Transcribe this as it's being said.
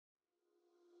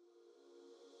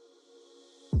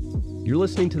You're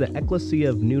listening to the Ecclesia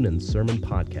of Noonan Sermon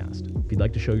Podcast. If you'd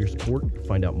like to show your support or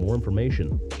find out more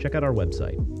information, check out our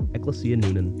website,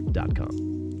 ecclesianoonan.com.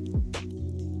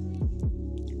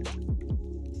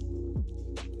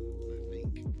 I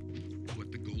think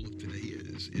what the goal of today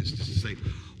is to say,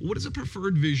 what does a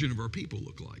preferred vision of our people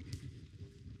look like?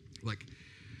 Like,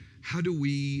 how do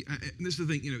we, and this is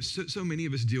the thing, so many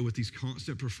of us deal with these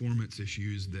constant performance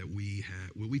issues that we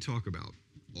have, what we talk about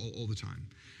all the time.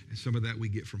 And some of that we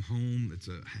get from home. It's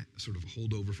a sort of a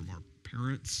holdover from our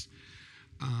parents.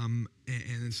 And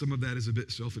then some of that is a bit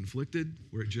self-inflicted,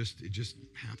 where it just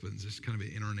happens. It's kind of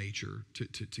in our nature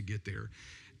to get there.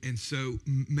 And so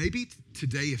maybe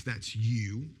today, if that's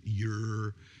you,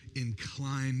 you're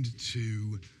inclined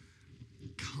to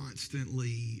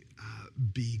constantly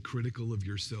be critical of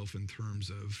yourself in terms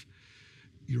of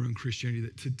your own Christianity,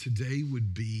 that today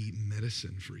would be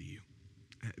medicine for you.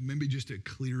 Maybe just a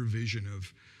clear vision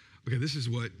of, okay, this is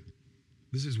what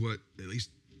at least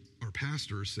our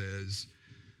pastor says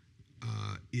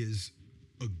is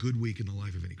a good week in the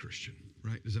life of any Christian,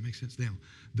 right? Does that make sense? Now,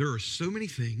 there are so many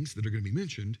things that are going to be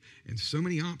mentioned and so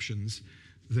many options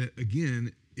that,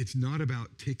 again, it's not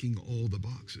about ticking all the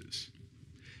boxes.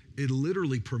 It'll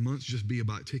literally per month just be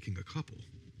about ticking a couple,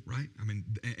 right? I mean,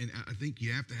 and I think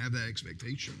you have to have that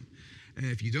expectation. And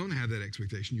if you don't have that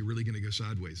expectation, you're really going to go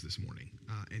sideways this morning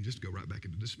and just go right back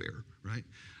into despair, right?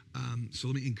 So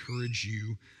let me encourage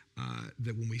you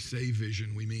that when we say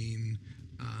vision, we mean,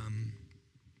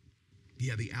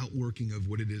 the outworking of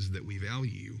what it is that we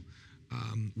value,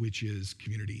 which is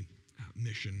community,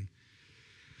 mission,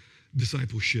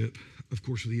 discipleship, of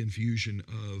course, with the infusion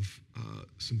of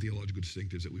some theological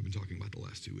distinctives that we've been talking about the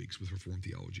last 2 weeks with Reformed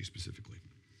theology specifically.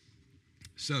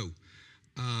 So,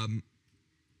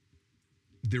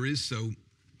 there is so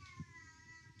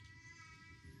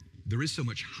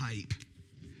much hype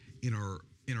in our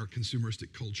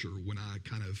consumeristic culture. When I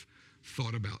kind of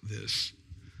thought about this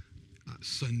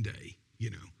Sunday,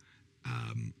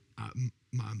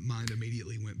 my mind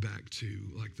immediately went back to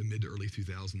like the mid to early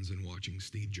 2000s and watching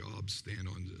Steve Jobs stand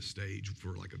on the stage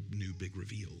for like a new big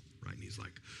reveal, right? And he's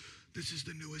like, "This is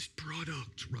the newest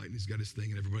product," right? And he's got his thing,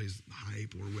 and everybody's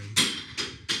hype. Or when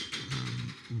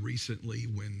recently,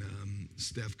 when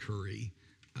Steph Curry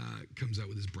comes out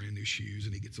with his brand new shoes,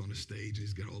 and he gets on a stage, and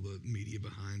he's got all the media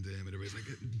behind him, and everybody's like,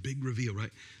 "Big reveal,"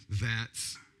 right?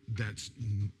 That's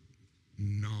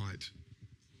not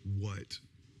what.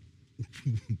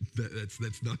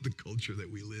 That's not the culture that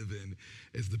we live in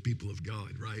as the people of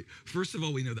God, right? First of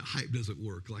all, we know that hype doesn't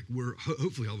work. Like, we're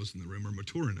hopefully all of us in the room are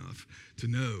mature enough to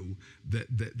know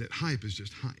that hype is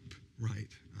just hype,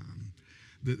 right?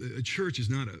 The church is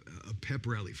not a pep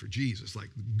rally for Jesus.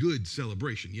 Like, good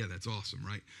celebration, yeah, that's awesome,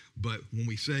 right? But when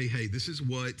we say, hey, this is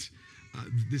what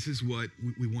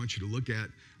we want you to look at,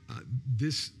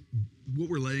 what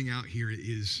we're laying out here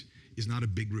is not a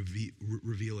big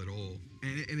reveal at all.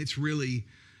 And it's really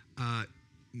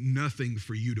nothing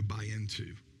for you to buy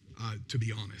into, to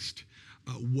be honest.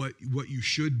 What you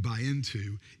should buy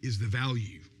into is the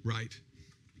value, right?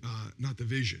 Not the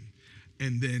vision.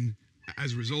 And then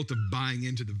as a result of buying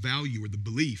into the value or the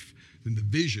belief, then the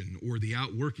vision or the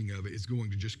outworking of it is going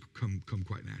to just come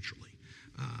quite naturally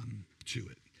to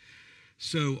it.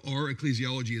 So our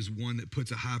ecclesiology is one that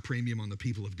puts a high premium on the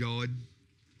people of God,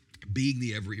 being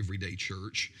the everyday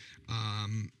church,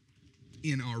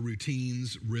 in our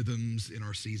routines, rhythms, in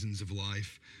our seasons of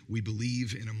life. We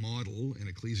believe in a model, in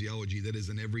ecclesiology, that is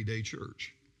an everyday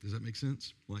church. Does that make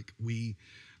sense? Like, we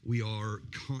are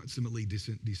consummately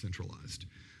decentralized,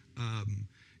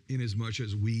 in as much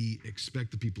as we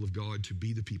expect the people of God to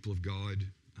be the people of God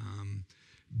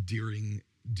during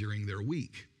their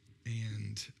week.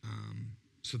 And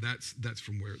so that's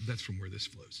from where this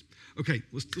flows. Okay,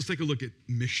 let's take a look at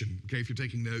mission. Okay, if you're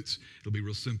taking notes, it'll be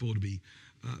real simple. It'll be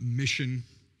mission,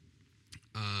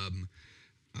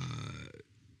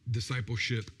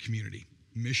 discipleship, community.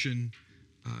 Mission,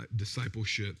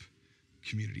 discipleship,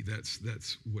 community. That's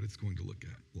what it's going to look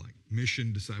at. Like,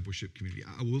 mission, discipleship, community.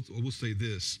 I will say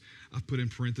this. I've put in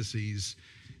parentheses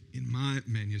in my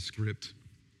manuscript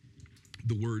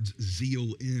the words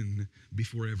zeal in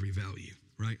before every value.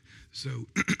 Right? So,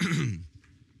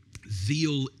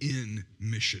 zeal in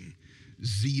mission,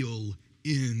 zeal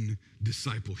in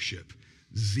discipleship,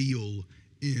 zeal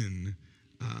in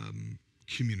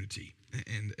community,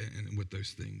 and what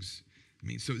those things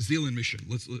mean. So, zeal in mission.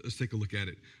 Let's take a look at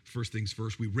it. First things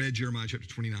first. We read Jeremiah chapter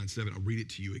 29:7. I'll read it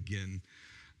to you again.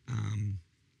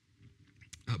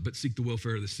 But seek the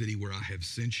welfare of the city where I have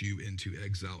sent you into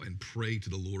exile, and pray to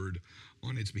the Lord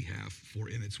on its behalf, for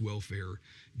in its welfare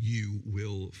you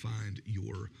will find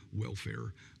your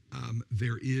welfare.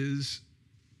 There is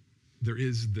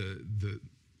the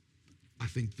I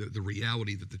think the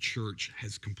reality that the church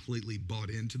has completely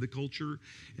bought into the culture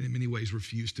and in many ways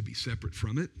refused to be separate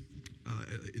from it.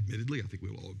 Admittedly, I think we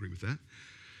will all agree with that.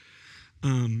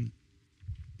 And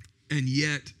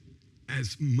yet,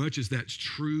 as much as that's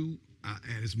true,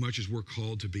 and as much as we're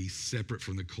called to be separate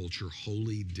from the culture,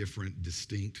 wholly different,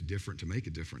 distinct, different to make a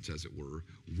difference, as it were,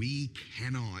 we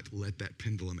cannot let that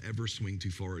pendulum ever swing too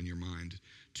far in your mind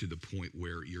to the point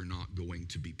where you're not going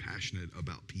to be passionate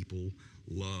about people,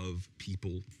 love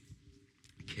people,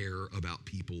 care about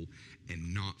people,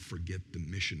 and not forget the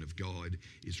mission of God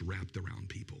is wrapped around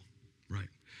people, right?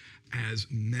 As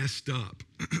messed up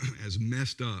as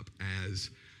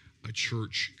a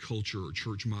church culture or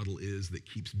church model is that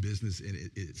keeps business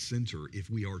in its center, if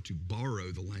we are to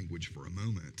borrow the language for a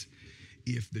moment,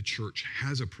 if the church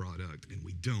has a product and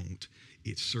we don't,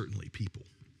 it's certainly people.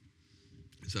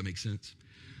 Does that make sense?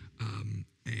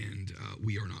 And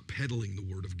we are not peddling the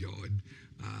word of God,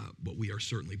 but we are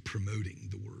certainly promoting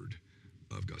the word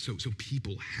of God. So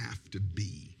people have to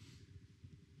be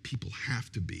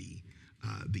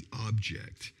the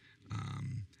object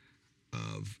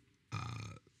of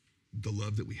the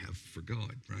love that we have for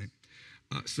God, right?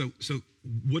 So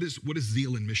what does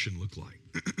zeal and mission look like?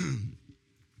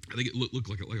 I think it look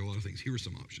like a lot of things. Here are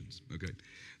some options, okay?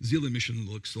 Zeal and mission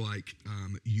looks like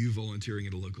you volunteering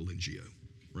at a local NGO,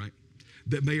 right?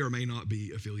 That may or may not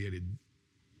be affiliated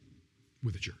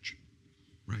with a church,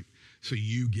 right? So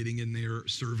you getting in there,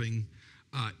 serving,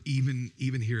 even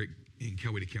here in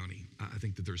Coweta County, I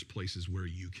think that there's places where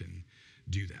you can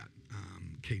do that.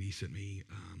 Katie sent me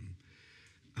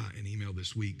an email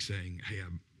this week saying, hey,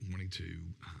 I'm wanting to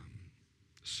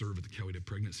serve at the Coweta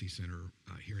Pregnancy Center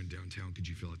here in downtown. Could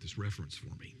you fill out this reference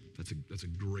for me? That's a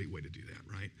great way to do that,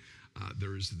 right?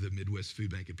 There's the Midwest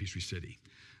Food Bank in Peachtree City.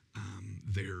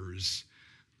 There's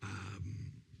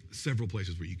several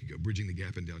places where you could go, Bridging the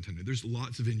Gap in downtown. There's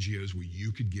lots of NGOs where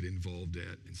you could get involved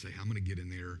at and say, I'm going to get in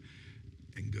there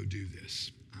and go do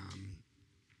this.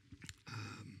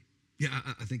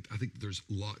 I think there's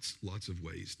lots of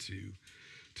ways to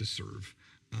serve.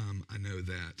 I know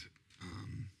that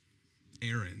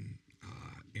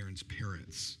Aaron's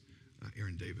parents,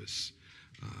 Aaron Davis,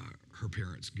 her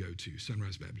parents go to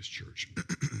Sunrise Baptist Church,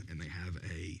 and they have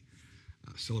a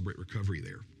Celebrate Recovery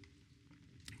there,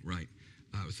 right?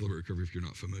 Celebrate Recovery, if you're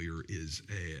not familiar, is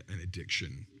an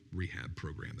addiction rehab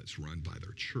program that's run by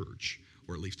their church,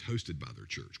 or at least hosted by their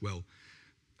church. Well,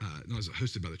 not as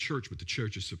hosted by the church, but the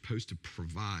church is supposed to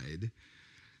provide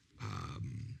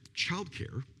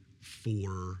childcare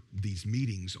for these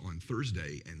meetings on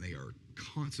Thursday, and they are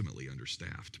consummately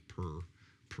understaffed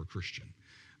per Christian.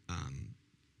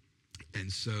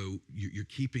 And so you're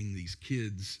keeping these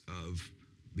kids of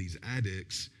these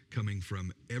addicts coming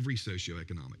from every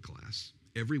socioeconomic class,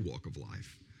 every walk of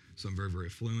life, some very, very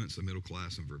affluent, some middle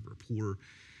class, some very, very poor,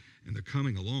 and they're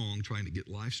coming along trying to get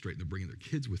life straight, and they're bringing their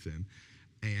kids with them,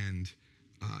 and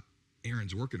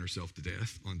Erin's working herself to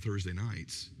death on Thursday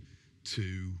nights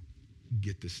to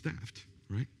get this staffed,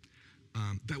 right?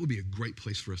 That would be a great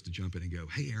place for us to jump in and go,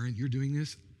 hey, Erin, you're doing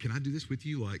this. Can I do this with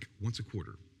you like once a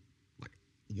quarter? Like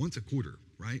once a quarter,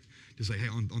 right? To say, hey,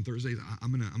 on Thursdays,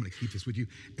 I'm gonna keep this with you.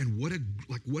 And what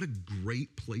a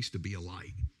great place to be a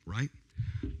light, right?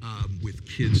 With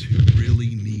kids who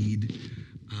really need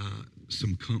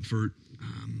some comfort,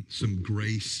 some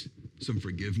grace, some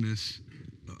forgiveness,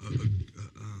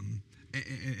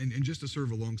 and just to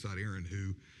serve alongside Erin,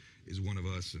 who is one of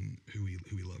us and who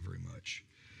we love very much.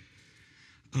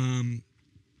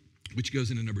 Which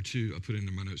goes into number 2. I put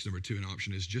in my notes, number 2, an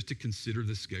option is just to consider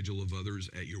the schedule of others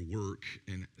at your work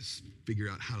and figure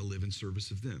out how to live in service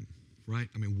of them, right?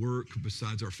 I mean, work,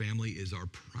 besides our family, is our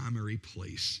primary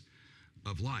place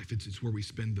of life. It's where we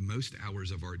spend the most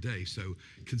hours of our day. So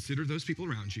consider those people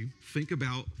around you. Think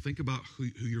about who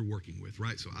you're working with,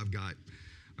 right? So I've got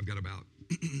about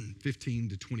 15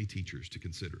 to 20 teachers to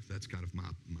consider. That's kind of my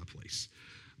place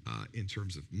in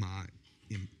terms of my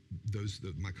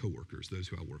coworkers, those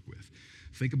who I work with.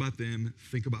 Think about them.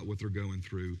 Think about what they're going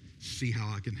through. See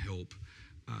how I can help.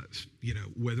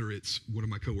 Whether it's one of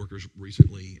my coworkers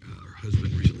recently, her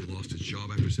husband recently lost his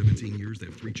job after 17 years. They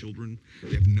have 3 children.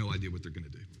 They have no idea what they're going to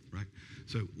do, right?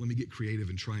 So let me get creative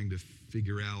in trying to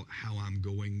figure out how I'm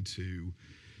going to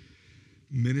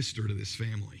minister to this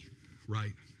family,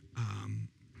 right?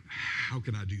 How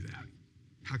can I do that?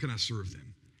 How can I serve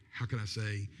them? How can I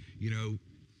say,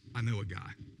 I know a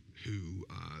guy who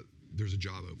there's a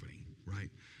job opening, right?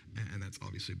 And that's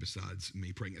obviously besides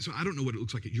me praying. So I don't know what it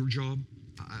looks like at your job.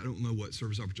 I don't know what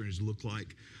service opportunities look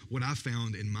like. What I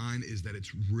found in mine is that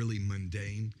it's really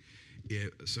mundane.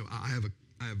 So I have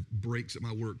breaks at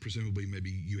my work. Presumably,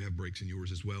 maybe you have breaks in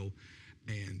yours as well.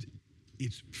 And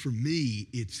for me,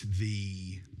 it's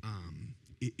the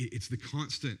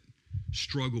constant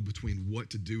struggle between what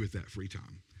to do with that free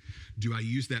time. Do I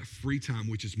use that free time,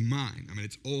 which is mine? I mean,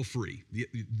 it's all free.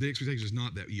 The expectation is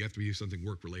not that you have to do something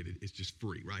work-related. It's just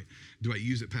free, right? Do I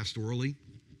use it pastorally?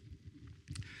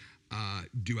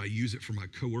 Do I use it for my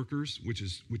coworkers, which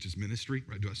is ministry,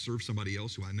 right? Do I serve somebody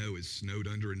else who I know is snowed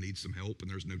under and needs some help and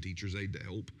there's no teacher's aide to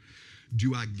help?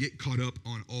 Do I get caught up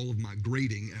on all of my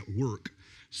grading at work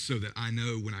so that I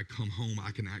know when I come home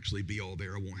I can actually be all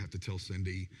there? I won't have to tell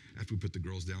Cindy after we put the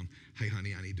girls down, hey,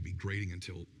 honey, I need to be grading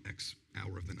until X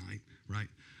hour of the night, right?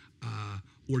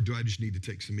 Or do I just need to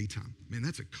take some me time? Man,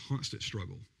 that's a constant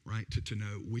struggle, right, to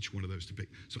know which one of those to pick.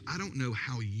 So I don't know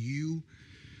how you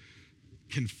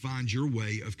can find your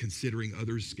way of considering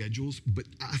others' schedules, but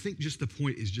I think just the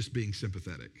point is just being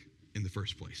sympathetic in the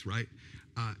first place, right?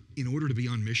 In order to be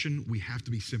on mission, we have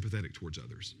to be sympathetic towards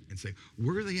others and say,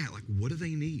 where are they at? Like, what do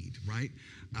they need, right?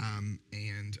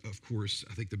 And of course,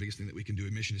 I think the biggest thing that we can do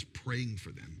in mission is praying for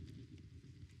them.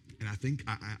 And I think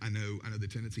I know the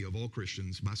tendency of all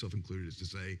Christians, myself included, is to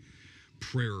say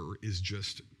prayer is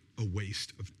just a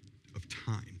waste of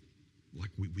time. Like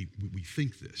we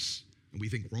think this, and we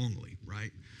think wrongly,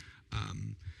 right?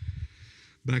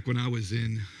 Back when I was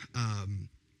in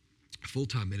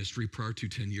full-time ministry prior to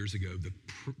 10 years ago,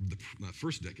 my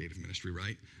first decade of ministry,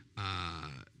 right?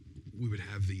 We would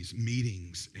have these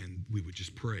meetings and we would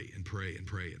just pray and pray and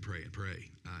pray and pray and pray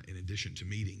in addition to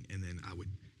meeting. And then I would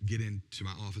get into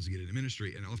my office, get into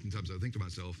ministry, and oftentimes I would think to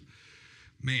myself,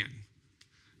 man,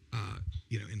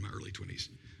 in my early 20s,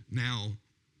 now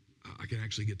I can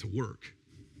actually get to work,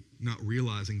 not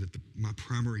realizing that my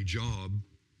primary job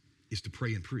is to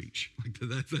pray and preach. Like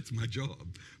that's my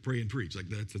job, pray and preach. Like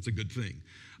that's a good thing.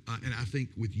 And I think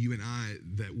with you and I,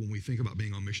 that when we think about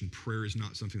being on mission, prayer is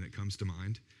not something that comes to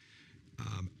mind.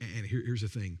 And here's the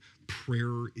thing,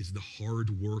 prayer is the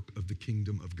hard work of the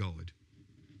kingdom of God.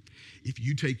 If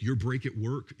you take your break at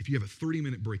work, if you have a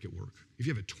 30-minute break at work, if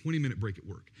you have a 20-minute break at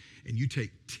work, and you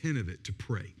take 10 of it to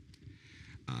pray,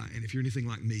 and if you're anything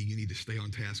like me, you need to stay on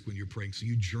task when you're praying, so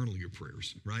you journal your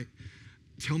prayers, right?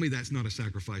 Tell me that's not a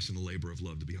sacrifice and a labor of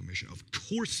love to be on mission. Of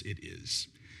course it is.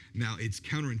 Now, it's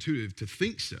counterintuitive to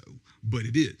think so, but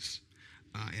it is.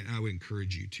 And I would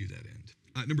encourage you to that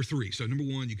end. Number 3, so number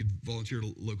 1, you could volunteer at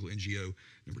a local NGO.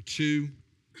 Number 2,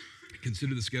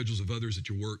 consider the schedules of others at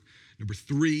your work. Number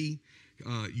 3,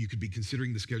 you could be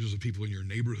considering the schedules of people in your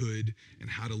neighborhood and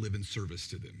how to live in service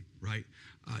to them, right?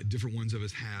 Different ones of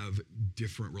us have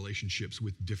different relationships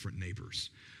with different neighbors.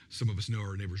 Some of us know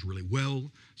our neighbors really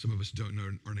well. Some of us don't know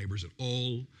our neighbors at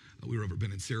all. We were over at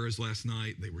Ben and Sarah's last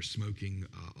night. They were smoking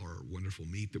our wonderful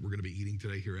meat that we're going to be eating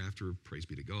today hereafter. Praise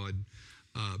be to God.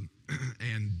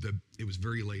 It was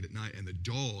very late at night, and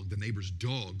the neighbor's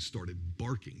dog started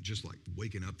barking, just like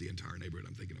waking up the entire neighborhood.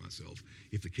 I'm thinking to myself,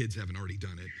 if the kids haven't already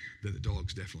done it, then the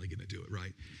dog's definitely going to do it,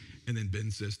 right? And then Ben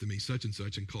says to me, such and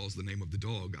such, and calls the name of the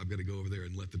dog. I've got to go over there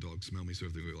and let the dog smell me. So I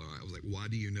was like, why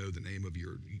do you know the name of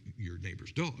your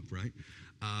neighbor's dog, right?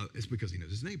 It's because he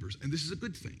knows his neighbors. And this is a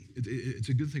good thing. It's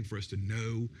a good thing for us to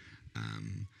know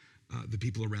the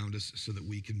people around us so that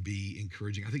we can be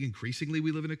encouraging. I think increasingly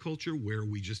we live in a culture where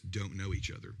we just don't know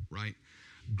each other, right?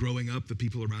 Growing up, the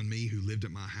people around me who lived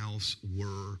at my house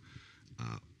were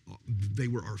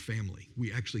our family.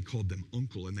 We actually called them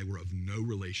uncle, and they were of no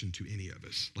relation to any of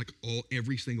us. Like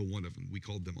every single one of them, we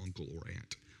called them uncle or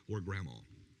aunt or grandma.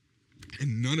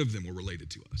 And none of them were related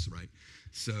to us, right?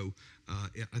 So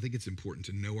I think it's important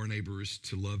to know our neighbors,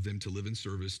 to love them, to live in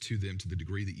service to them to the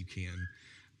degree that you can.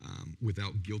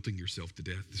 Without guilting yourself to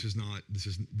death.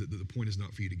 The point is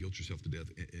not for you to guilt yourself to death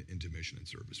into mission and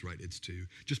service, right? It's to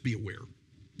just be aware,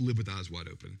 live with eyes wide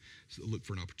open, so look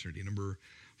for an opportunity. Number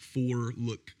 4,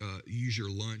 use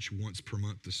your lunch once per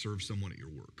month to serve someone at your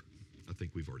work. I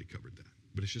think we've already covered that,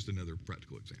 but it's just another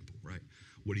practical example, right?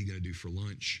 What are you going to do for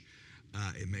lunch?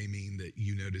 It may mean that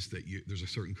you notice that there's a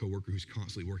certain coworker who's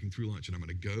constantly working through lunch, and I'm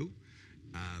going to go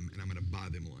and I'm going to buy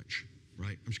them lunch,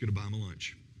 right? I'm just going to buy them a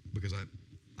lunch because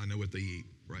I know what they eat,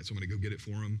 right? So I'm going to go get it for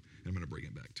them, and I'm going to bring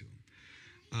it back to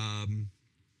them.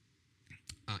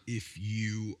 If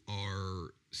you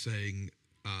are saying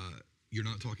you're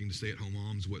not talking to stay-at-home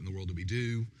moms, what in the world do we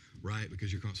do, right?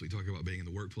 Because you're constantly talking about being in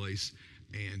the workplace,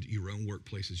 and your own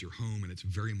workplace is your home, and it's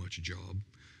very much a job.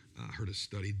 I heard a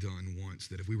study done once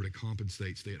that if we were to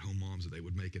compensate stay-at-home moms, that they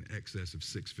would make in excess of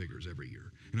 6 figures every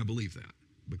year. And I believe that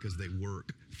because they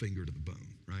work finger to the bone,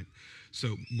 right?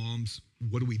 So moms,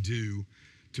 what do we do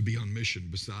to be on mission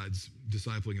besides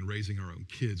discipling and raising our own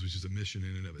kids, which is a mission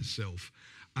in and of itself?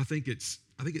 I think it's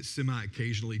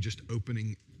semi-occasionally just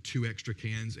opening 2 extra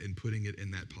cans and putting it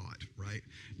in that pot, right?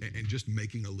 And just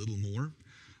making a little more,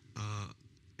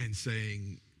 and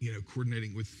saying,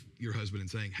 coordinating with your husband and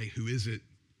saying, hey, who is it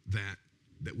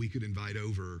that we could invite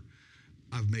over?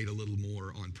 I've made a little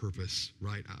more on purpose,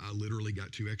 right? I literally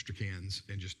got 2 extra cans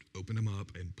and just opened them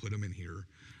up and put them in here.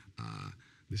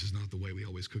 This is not the way we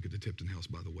always cook at the Tipton house,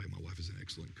 by the way. My wife is an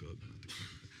excellent cook.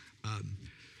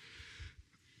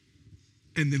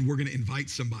 And then we're going to invite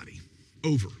somebody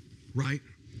over, right?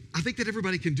 I think that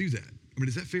everybody can do that. I mean,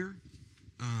 is that fair?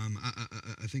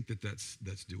 I think that's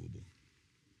doable.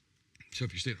 So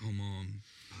if you're stay-at-home mom,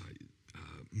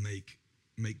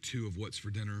 make 2 of what's for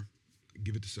dinner,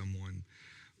 give it to someone.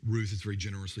 Ruth has very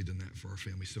generously done that for our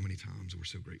family so many times, and we're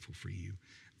so grateful for you.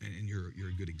 And you're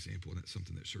a good example, and that's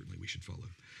something that certainly we should follow.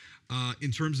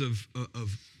 In terms of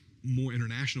more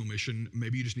international mission,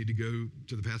 maybe you just need to go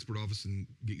to the passport office and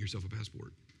get yourself a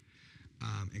passport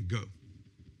and go.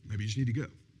 Maybe you just need to go,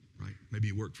 right? Maybe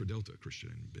you work for Delta, Christian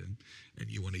and Ben, and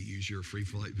you want to use your free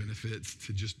flight benefits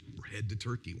to just head to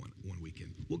Turkey one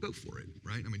weekend. Well, go for it,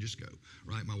 right? I mean, just go,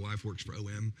 right? My wife works for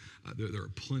OM. There are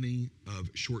plenty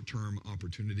of short-term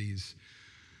opportunities,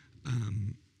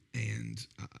 and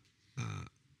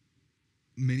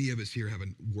many of us here have a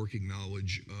working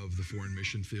knowledge of the foreign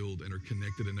mission field and are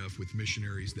connected enough with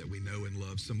missionaries that we know and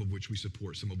love, some of which we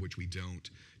support, some of which we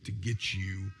don't, to get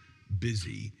you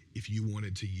busy if you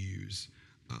wanted to use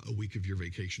a week of your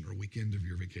vacation or a weekend of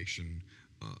your vacation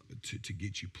to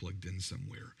get you plugged in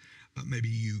somewhere. Maybe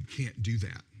you can't do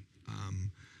that,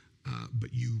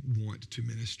 but you want to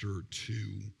minister to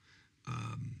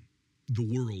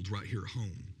the world right here at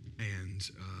home. And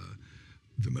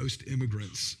the most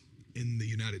immigrants in the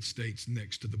United States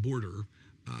next to the border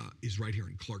is right here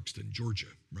in Clarkston, Georgia,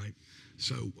 right?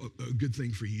 So a good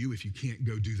thing for you, if you can't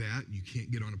go do that, you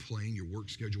can't get on a plane, your work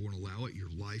schedule won't allow it, your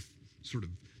life sort of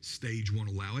stage won't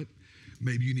allow it,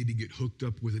 maybe you need to get hooked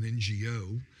up with an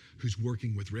NGO who's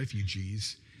working with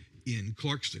refugees in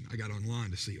Clarkston. I got online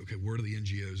to see, okay, where are the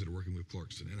NGOs that are working with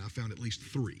Clarkston? And I found at least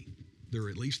 3. There are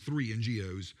at least 3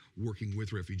 NGOs working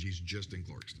with refugees just in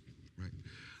Clarkston, right?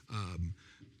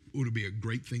 Would it be a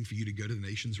great thing for you to go to the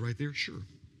nations right there? Sure.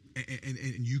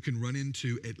 And you can run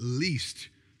into at least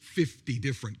 50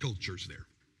 different cultures there,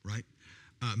 right?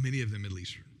 Many of them Middle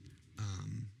Eastern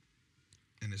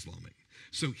and Islamic.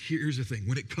 So here's the thing.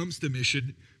 When it comes to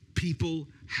mission, people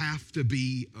have to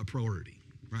be a priority,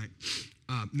 right?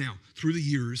 Now, through the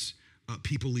years,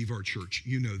 people leave our church.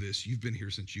 You know this. You've been here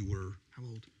since you were, how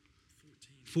old?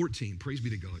 14. Praise be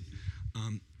to God.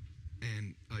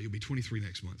 And you'll be 23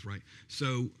 next month, right?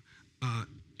 So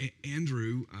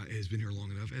Andrew has been here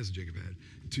long enough, as Jacob had,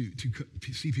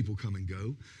 to see people come and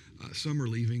go. Some are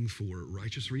leaving for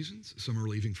righteous reasons. Some are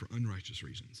leaving for unrighteous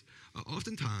reasons.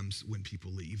 Oftentimes when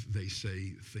people leave, they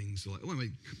say things like, well,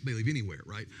 they leave anywhere,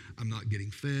 right? I'm not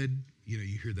getting fed. You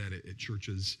hear that at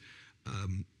churches,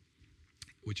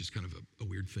 which is kind of a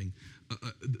weird thing.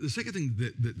 The second thing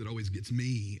that always gets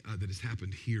me that has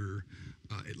happened here,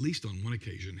 at least on one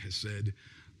occasion, has said,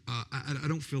 I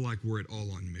don't feel like we're at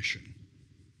all on mission.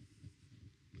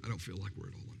 I don't feel like we're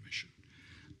at all on mission.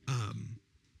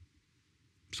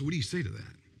 So what do you say to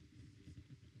that?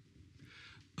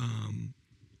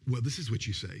 Well, this is what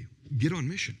you say. Get on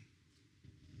mission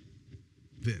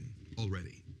then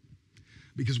already.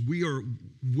 Because we're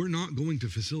not going to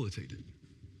facilitate it.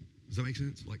 Does that make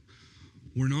sense? Like,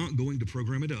 we're not going to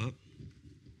program it up.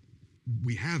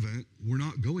 We haven't. We're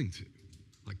not going to.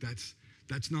 Like, that's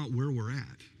not where we're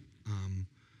at.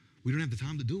 We don't have the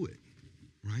time to do it,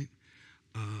 right?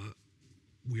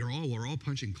 We're all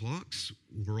punching clocks.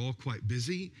 We're all quite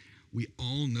busy. We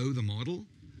all know the model,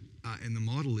 and the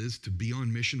model is to be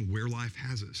on mission where life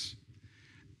has us.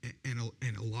 And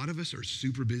a lot of us are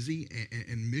super busy,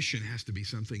 and mission has to be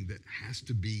something that has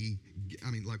to be,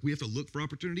 like we have to look for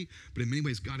opportunity, but in many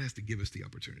ways, God has to give us the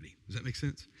opportunity. Does that make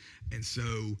sense? And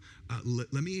so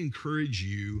let me encourage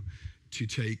you to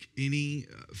take any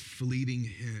fleeting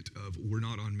hint of we're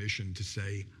not on mission to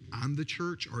say, I'm the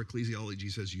church. Our ecclesiology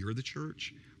says you're the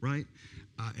church, right?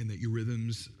 And that your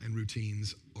rhythms and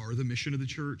routines are the mission of the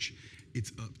church.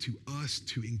 It's up to us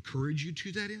to encourage you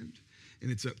to that end,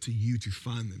 and it's up to you to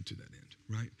find them to that end,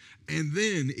 right? And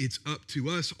then it's up to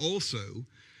us also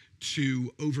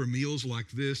to, over meals like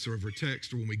this or over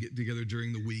text or when we get together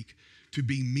during the week, to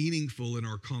be meaningful in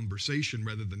our conversation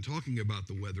rather than talking about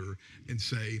the weather and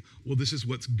say, well, this is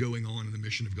what's going on in the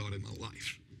mission of God in my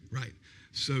life, right?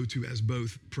 So to as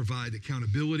both provide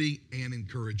accountability and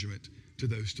encouragement to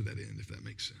those to that end, if that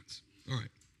makes sense. All right.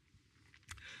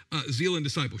 Zeal and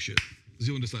discipleship.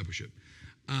 Zeal and discipleship.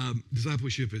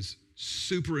 Discipleship is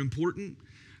super important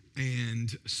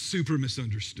and super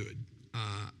misunderstood,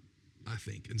 I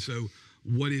think. And so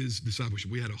what is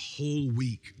discipleship? We had a whole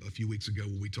week a few weeks ago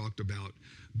where we talked about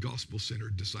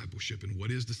gospel-centered discipleship and what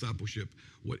is discipleship,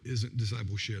 what isn't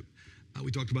discipleship. We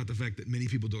talked about the fact that many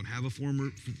people don't have a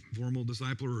formal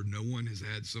discipler, or no one has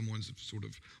had someone sort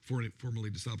of formally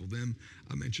disciple them.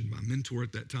 I mentioned my mentor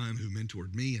at that time who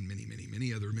mentored me and many, many,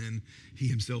 many other men. He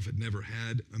himself had never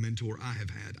had a mentor. I have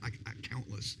had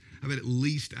countless. I've had at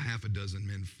least a half a dozen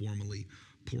men formally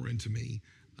pour into me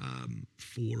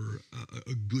for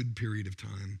a good period of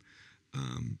time.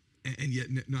 And yet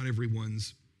not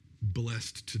everyone's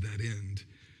blessed to that end.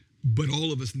 But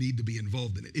all of us need to be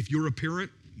involved in it. If you're a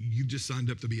parent, you've just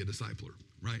signed up to be a discipler,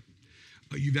 right?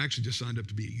 You've actually just signed up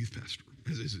to be a youth pastor,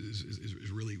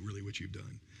 is really, really what you've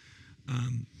done.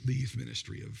 The youth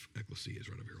ministry of Ecclesia is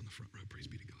right over here on the front row. Praise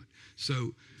be to God.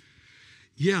 So,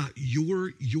 yeah,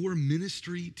 your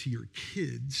ministry to your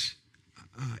kids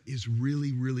is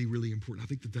really, really, really important. I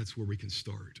think that's where we can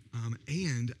start.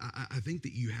 And I think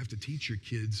that you have to teach your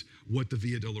kids what the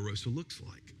Via Dolorosa looks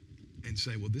like, and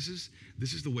say, well, this is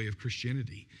the way of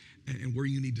Christianity. And where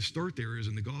you need to start there is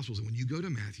in the Gospels. And when you go to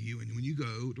Matthew and when you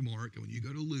go to Mark and when you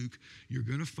go to Luke, you're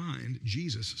going to find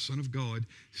Jesus, Son of God,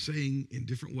 saying in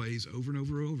different ways over and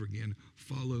over and over again,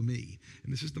 follow me.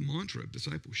 And this is the mantra of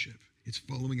discipleship. It's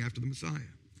following after the Messiah,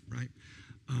 right?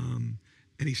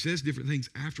 And he says different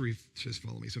things after he says,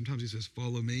 follow me. Sometimes he says,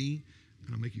 follow me,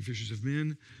 and I'll make you fishers of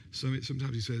men.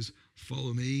 Sometimes he says,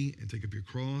 follow me and take up your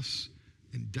cross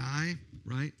and die,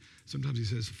 right? Sometimes he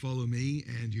says, follow me,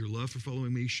 and your love for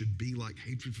following me should be like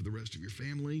hatred for the rest of your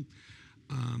family.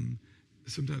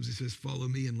 Sometimes he says, follow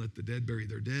me and let the dead bury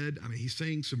their dead. I mean, he's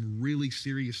saying some really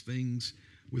serious things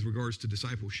with regards to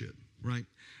discipleship, right?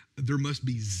 There must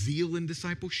be zeal in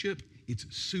discipleship. It's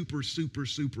super, super,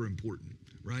 super important,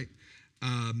 right?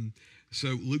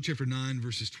 So Luke chapter 9,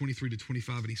 verses 23 to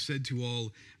 25, and he said to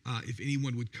all, if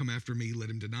anyone would come after me, let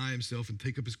him deny himself and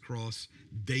take up his cross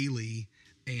daily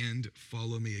and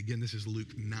follow me. Again, this is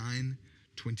Luke 9,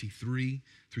 23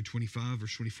 through 25.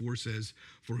 Verse 24 says,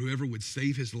 for whoever would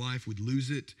save his life would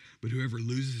lose it, but whoever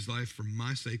loses his life for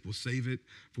my sake will save it.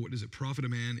 For what does it profit a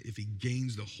man if he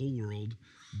gains the whole world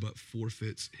but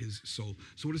forfeits his soul?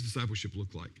 So what does discipleship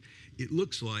look like? It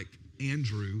looks like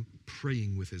Andrew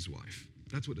praying with his wife.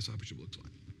 That's what discipleship looks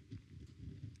like.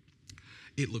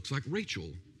 It looks like Rachel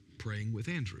praying with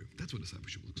Andrew. That's what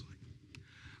discipleship looks like.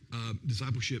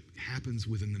 Discipleship happens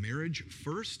within the marriage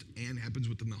first and happens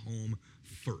within the home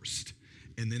first,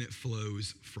 and then it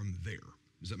flows from there.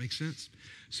 Does that make sense?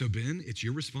 So, Ben, it's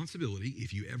your responsibility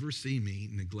if you ever see me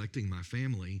neglecting my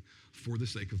family for the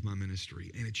sake of my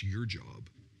ministry, and it's your job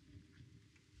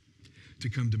to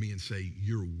come to me and say,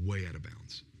 you're way out of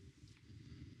bounds.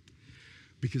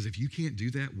 Because if you can't do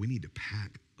that, we need to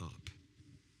pack up,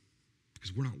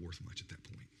 because we're not worth much at that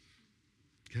point,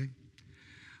 okay?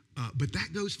 But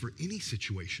that goes for any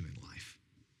situation in life.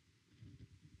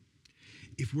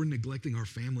 If we're neglecting our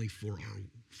family for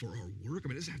our work, I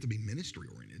mean, it doesn't have to be ministry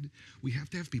oriented. We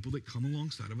have to have people that come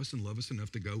alongside of us and love us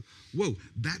enough to go, whoa,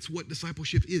 that's what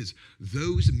discipleship is.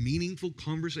 Those meaningful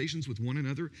conversations with one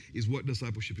another is what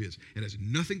discipleship is. It has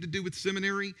nothing to do with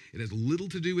seminary. It has little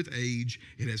to do with age.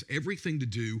 It has everything to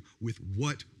do with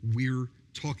what we're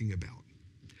talking about.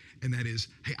 And that is,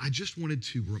 hey, I just wanted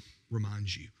to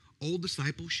remind you, all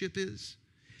discipleship is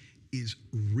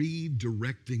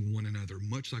redirecting one another,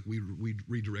 much like we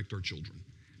redirect our children.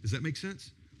 Does that make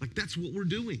sense? Like, that's what we're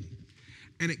doing.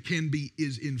 And it can be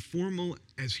as informal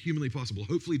as humanly possible.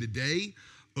 Hopefully today,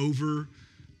 over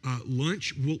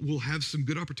lunch, we'll have some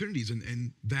good opportunities,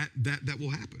 and that will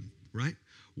happen, right?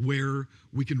 Where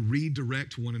we can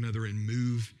redirect one another and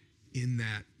move in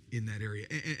that area.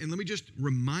 And let me just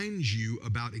remind you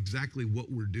about exactly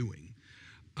what we're doing.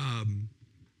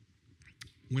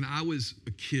 When I was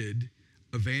a kid,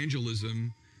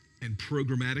 evangelism and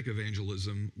programmatic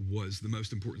evangelism was the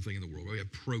most important thing in the world. We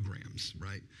had programs,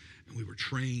 right? And we were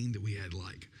trained. We had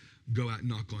go out and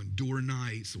knock on door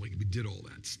nights. We did all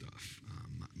that stuff.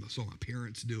 I saw my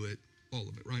parents do it, all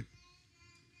of it, right?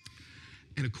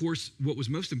 And of course, what was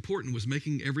most important was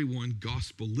making everyone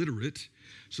gospel literate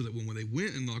so that when they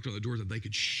went and knocked on the door, that they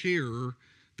could share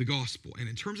the gospel. And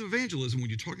in terms of evangelism, when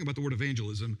you're talking about the word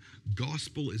evangelism,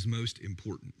 gospel is most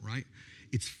important, right?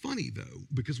 It's funny, though,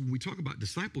 because when we talk about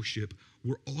discipleship,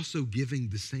 we're also giving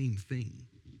the same thing.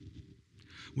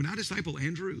 When I disciple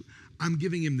Andrew, I'm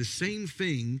giving him the same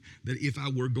thing that if I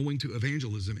were going to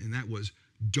evangelism, and that was,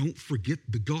 don't forget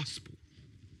the gospel.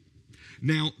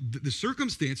 Now, the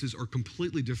circumstances are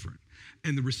completely different,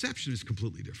 and the reception is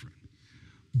completely different.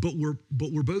 But we're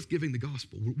both giving the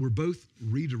gospel. We're both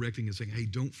redirecting and saying, hey,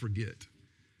 don't forget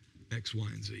X, Y,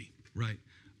 and Z, right?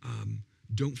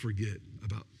 Don't forget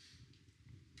about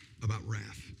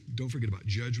wrath. Don't forget about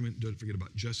judgment. Don't forget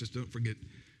about justice. Don't forget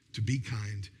to be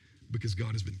kind, because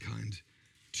God has been kind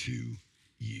to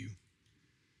you.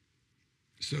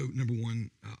 So number one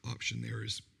option there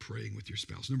is praying with your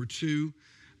spouse. Number two,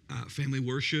 family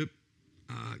worship,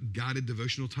 guided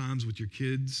devotional times with your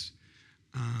kids.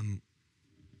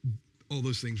 All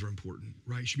those things are important,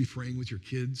 right? You should be praying with your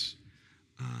kids,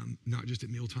 not just at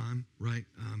mealtime, right?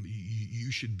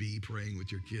 You should be praying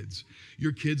with your kids.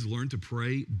 Your kids learn to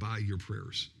pray by your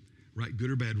prayers, right?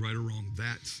 Good or bad, right or wrong,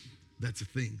 that's a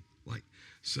thing. Like,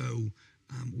 so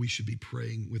we should be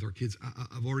praying with our kids.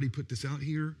 I've already put this out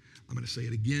here. I'm going to say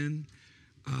it again.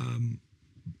 And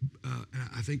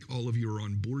I think all of you are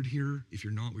on board here. If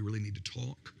you're not, we really need to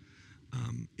talk.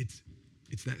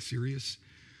 It's that serious.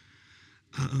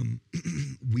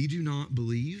 We do not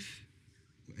believe,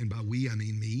 and by we I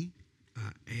mean me,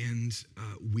 and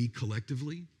we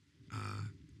collectively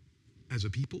as a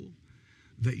people,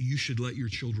 that you should let your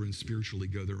children spiritually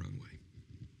go their own way.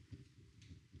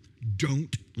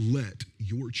 Don't let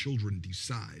your children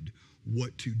decide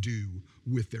what to do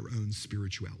with their own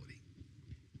spirituality.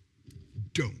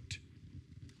 Don't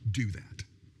do that.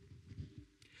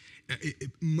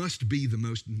 It must be the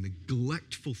most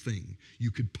neglectful thing you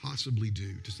could possibly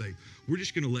do to say, we're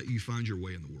just going to let you find your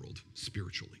way in the world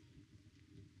spiritually.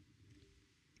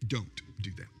 Don't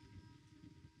do that.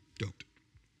 Don't.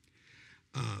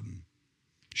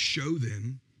 Show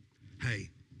them, hey,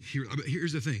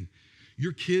 here's the thing.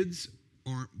 Your kids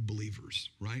aren't believers,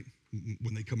 right?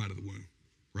 When they come out of the womb,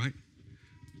 right?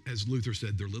 As Luther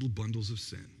said, they're little bundles of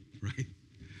sin, right?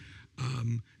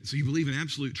 So you believe in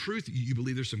absolute truth. You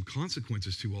believe there's some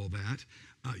consequences to all that.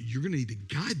 You're going to need to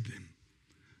guide them,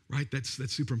 right? That's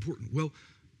super important. Well,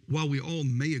 while we all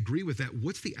may agree with that,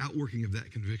 what's the outworking of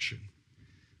that conviction,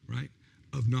 right?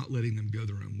 Of not letting them go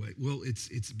their own way? Well, it's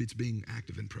being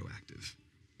active and proactive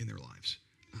in their lives.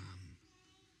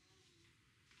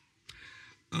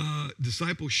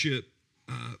 Discipleship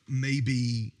may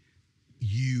be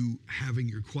you having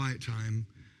your quiet time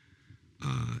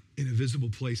in a visible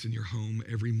place in your home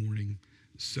every morning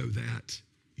so that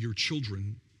your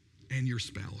children and your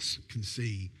spouse can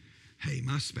see, hey,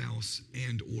 my spouse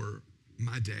and or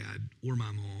my dad or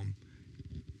my mom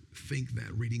think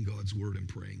that reading God's word and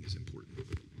praying is important.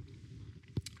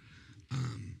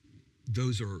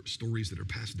 Those are stories that are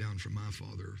passed down from my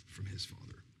father, from his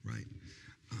father, right?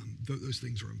 Those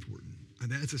things are important. And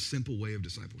that's a simple way of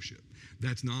discipleship.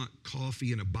 That's not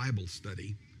coffee and a Bible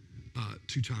study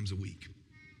 2 times a week.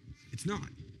 It's not.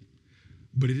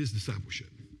 But it is discipleship.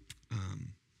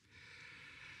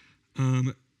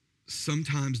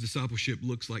 Sometimes discipleship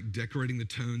looks like decorating the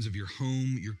tones of your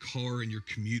home, your car, and your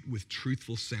commute with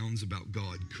truthful sounds about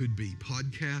God. Could be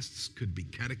podcasts, could be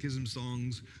catechism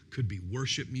songs, could be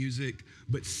worship music,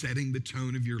 but setting the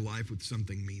tone of your life with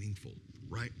something meaningful,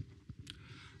 right?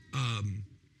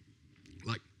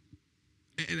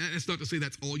 And that's not to say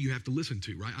that's all you have to listen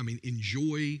to, right? I mean,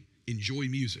 enjoy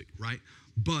music, right?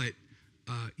 But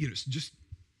just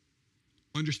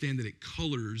understand that it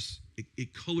colors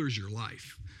your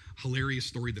life. Hilarious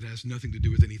story that has nothing to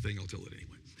do with anything. I'll tell it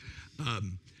anyway.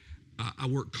 I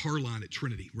work car line at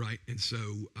Trinity, right? And so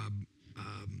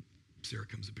Sarah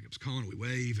comes and picks up Colin. We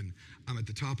wave, and I'm at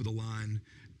the top of the line.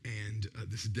 And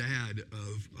this dad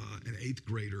of an 8th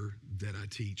grader that I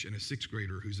teach and a 6th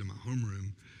grader who's in my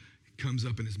homeroom comes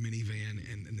up in his minivan,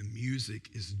 and the music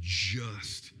is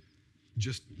just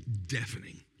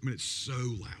deafening. I mean, it's so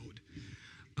loud.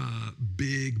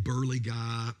 Big, burly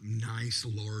guy, nice,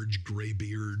 large, gray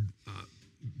beard,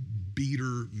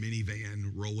 beater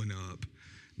minivan rolling up,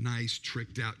 nice,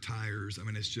 tricked out tires. I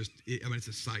mean, it's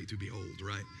a sight to behold,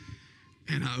 right?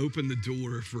 And I opened the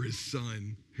door for his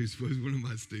son, who's one of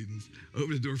my students. I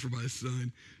opened the door for my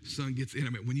son. Son gets in.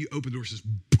 I mean, when you open the door, it's just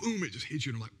boom, it just hits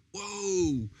you. And I'm like,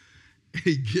 whoa. And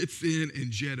he gets in,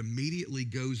 and Jed immediately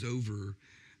goes over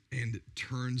and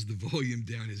turns the volume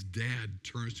down. His dad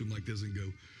turns to him like this and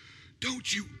go,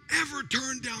 don't you ever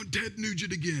turn down Ted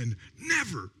Nugent again.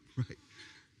 Never. Right?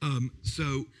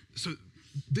 So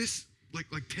this, like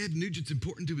Ted Nugent's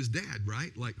important to his dad,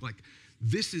 right? Like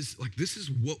this is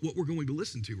what we're going to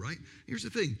listen to, right? Here's the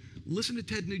thing. Listen to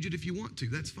Ted Nugent if you want to.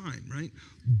 That's fine, right?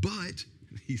 But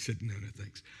he said, no,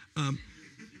 thanks.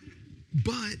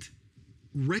 But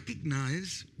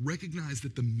recognize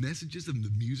that the messages and the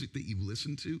music that you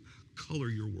listen to color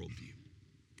your worldview.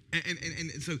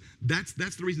 And so that's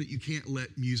the reason that you can't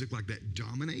let music like that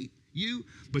dominate you,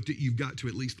 but that you've got to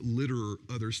at least litter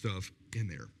other stuff in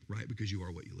there, right? Because you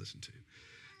are what you listen to.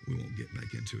 We won't get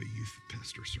back into a youth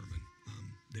pastor sermon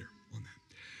there on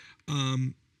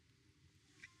that.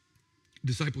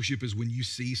 Discipleship is when you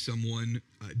see someone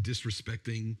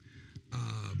disrespecting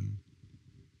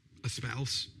a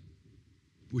spouse,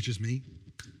 which is me,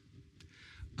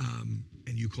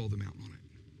 and you call them out on it.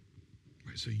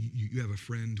 Right, so you have a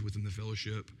friend within the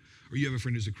fellowship, or you have a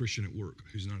friend who's a Christian at work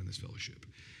who's not in this fellowship,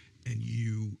 and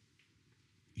you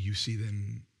see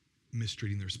them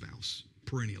mistreating their spouse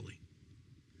perennially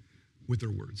with their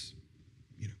words.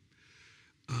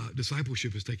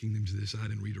 Discipleship is taking them to the side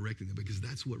and redirecting them, because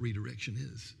that's what redirection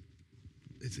is.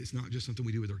 It's not just something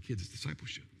we do with our kids, it's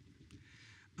discipleship.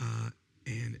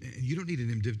 And you don't need an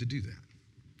MDiv to do that.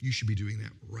 You should be doing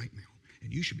that right now.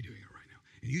 And you should be doing it right now.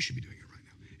 And you should be doing it right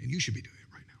now. And you should be doing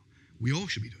it right now. We all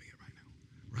should be doing it right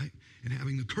now, right? And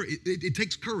having the courage, it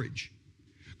takes courage.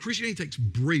 Christianity takes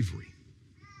bravery,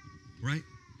 right?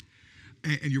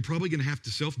 And you're probably going to have to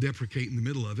self-deprecate in the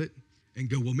middle of it and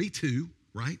go, well, me too,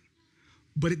 right?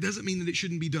 But it doesn't mean that it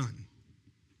shouldn't be done,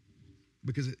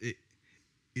 because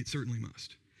it certainly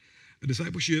must. A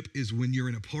discipleship is when you're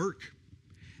in a park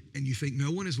and you think no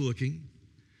one is looking,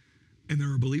 and there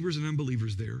are believers and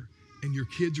unbelievers there, and your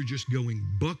kids are just going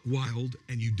buck wild,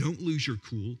 and you don't lose your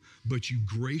cool, but you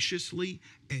graciously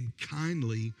and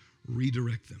kindly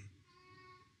redirect them.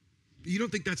 You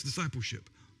don't think that's discipleship,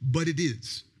 but it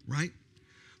is, right?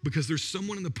 Because there's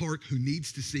someone in the park who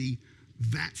needs to see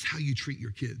that's how you treat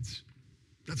your kids.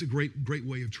 That's a great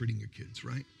way of treating your kids,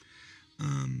 right?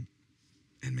 And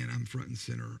man, I'm front and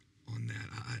center on that.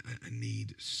 I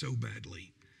need so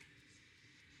badly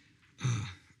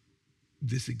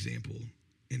this example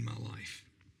in my life.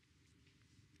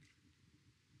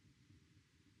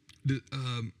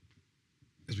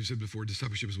 As we said before,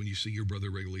 discipleship is when you see your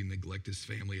brother regularly neglect his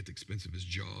family at the expense of his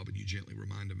job, and you gently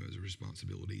remind him of his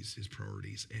responsibilities, his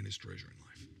priorities, and his treasure in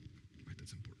life. Right,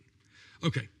 that's important.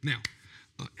 Okay, now,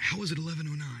 how is it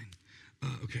 11:09?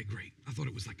 Okay, great. I thought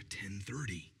it was like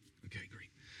 10:30. Okay, great.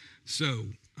 So,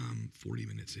 40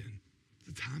 minutes in.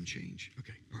 Did the time change?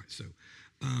 Okay, all right. So,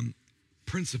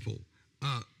 principle.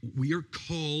 We are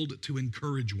called to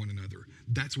encourage one another.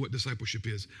 That's what discipleship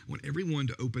is. I want everyone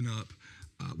to open up.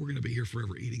 We're going to be here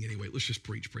forever eating anyway. Let's just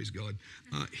preach, praise God.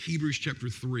 Hebrews chapter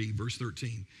 3, verse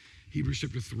 13. Hebrews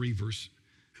chapter 3, verse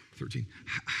 13.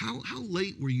 How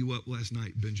late were you up last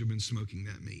night, Benjamin, smoking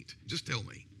that meat? Just tell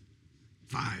me.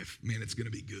 5. Man, it's going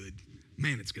to be good.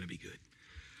 Man, it's going to be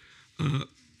good.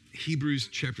 Hebrews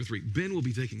chapter 3. Ben will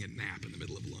be taking a nap in the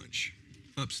middle of lunch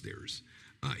upstairs.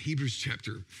 Hebrews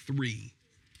chapter 3.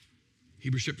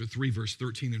 Hebrews chapter 3, verse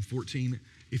 13 and 14.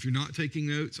 If you're not taking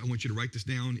notes, I want you to write this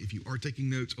down. If you are taking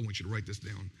notes, I want you to write this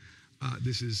down.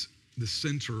 This is the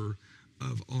center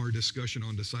of our discussion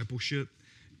on discipleship.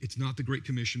 It's not the Great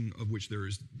Commission, of which there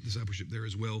is discipleship there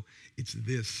as well. It's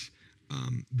this.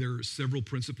 There are several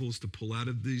principles to pull out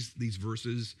of these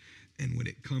verses. And when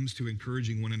it comes to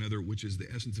encouraging one another, which is the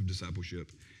essence of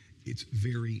discipleship, it's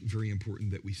very, very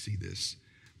important that we see this.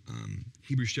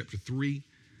 Hebrews chapter 3,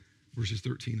 verses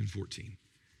 13 and 14.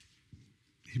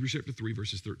 Hebrews chapter 3,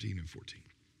 verses 13 and 14.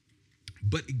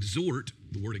 But exhort,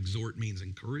 the word exhort means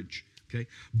encourage, okay?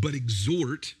 But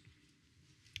exhort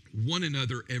one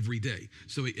another every day.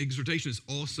 So exhortation is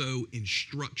also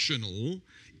instructional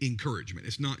encouragement.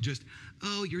 It's not just,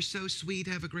 oh, you're so sweet,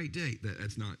 have a great day.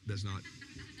 That's not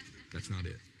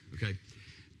it, okay?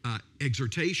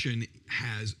 Exhortation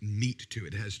has meat to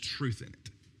it, has truth in it.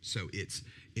 So it's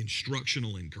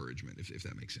instructional encouragement, if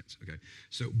that makes sense, okay?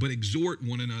 So, but exhort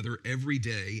one another every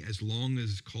day, as long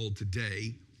as called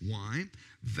today. Why?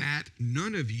 That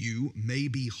none of you may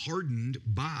be hardened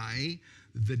by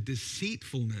the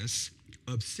deceitfulness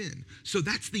of sin. So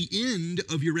that's the end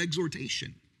of your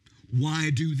exhortation.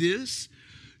 Why do this?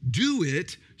 Do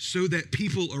it so that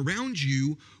people around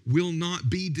you will not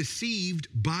be deceived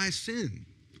by sin.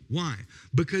 Why?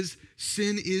 Because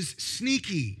sin is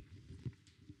sneaky.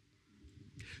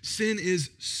 Sin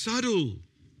is subtle.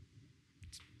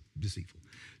 It's deceitful.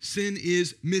 Sin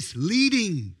is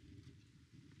misleading.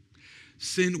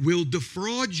 Sin will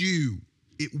defraud you.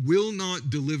 It will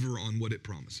not deliver on what it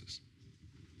promises.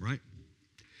 Right?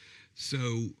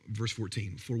 So, verse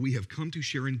 14, for we have come to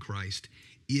share in Christ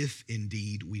if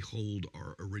indeed we hold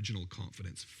our original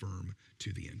confidence firm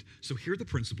to the end. So here are the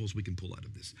principles we can pull out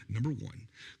of this. Number 1,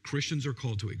 Christians are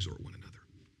called to exhort one another.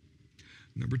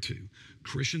 Number 2,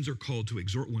 Christians are called to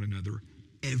exhort one another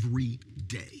every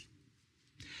day.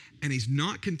 And he's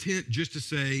not content just to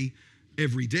say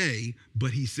every day,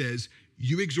 but he says,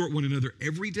 you exhort one another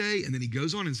every day. And then he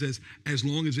goes on and says, as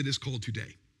long as it is called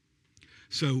today.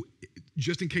 So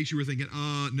just in case you were thinking,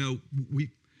 no,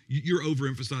 you're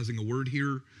overemphasizing a word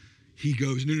here. He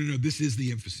goes, no, this is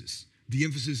the emphasis. The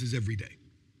emphasis is every day.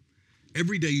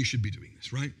 Every day you should be doing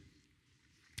this, right?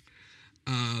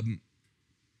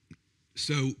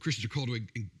 So Christians are called to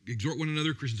exhort one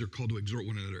another. Christians are called to exhort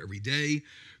one another every day.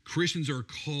 Christians are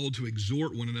called to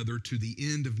exhort one another to the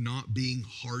end of not being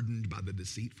hardened by the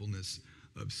deceitfulness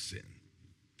of sin.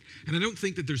 And I don't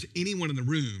think that there's anyone in the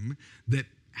room that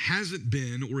hasn't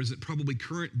been or isn't probably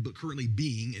currently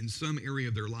being in some area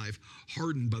of their life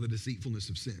hardened by the deceitfulness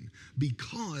of sin,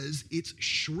 because it's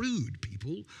shrewd,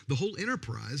 people. The whole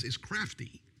enterprise is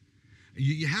crafty.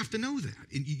 You have to know that.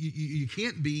 And you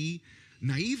can't be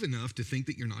naive enough to think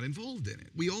that you're not involved in it.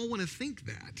 We all want to think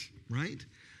that, right?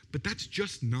 But that's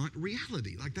just not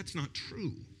reality. Like, that's not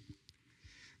true.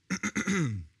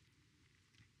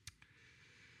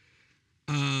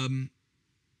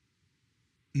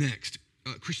 Next,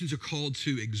 Christians are called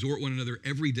to exhort one another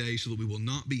every day so that we will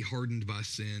not be hardened by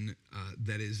sin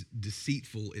that is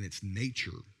deceitful in its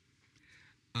nature.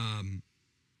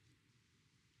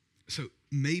 So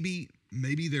maybe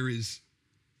there is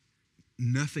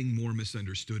nothing more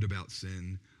misunderstood about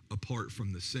sin apart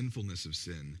from the sinfulness of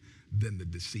sin than the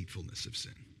deceitfulness of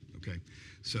sin. Okay,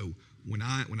 so when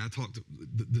I talk to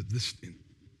this,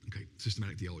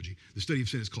 systematic theology, the study of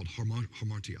sin is called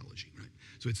hamartiology, right?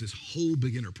 So it's this whole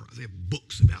big enterprise. They have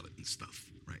books about it and stuff,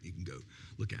 right? You can go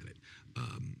look at it.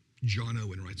 John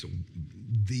Owen writes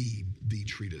the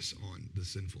treatise on the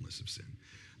sinfulness of sin.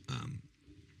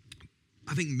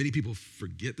 I think many people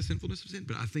forget the sinfulness of sin,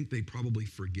 but I think they probably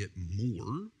forget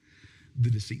more the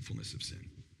deceitfulness of sin.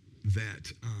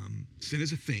 That sin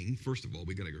is a thing. First of all,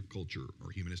 we got our culture,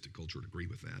 our humanistic culture, to agree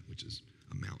with that, which is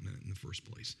a mountain in the first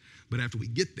place. But after we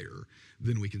get there,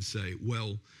 then we can say,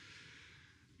 well,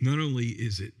 not only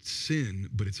is it sin,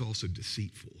 but it's also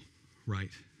deceitful,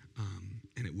 right?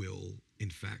 And it will, in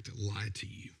fact, lie to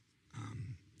you,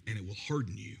 and it will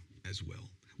harden you as well.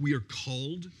 We are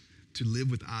called to live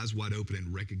with eyes wide open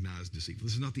and recognize deceitful.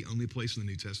 This is not the only place in the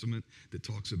New Testament that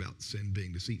talks about sin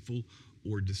being deceitful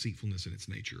or deceitfulness in its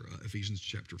nature. Ephesians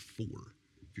chapter 4,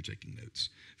 if you're taking notes.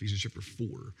 Ephesians chapter 4,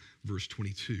 verse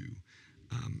 22.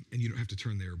 And you don't have to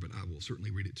turn there, but I will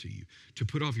certainly read it to you. To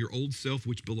put off your old self,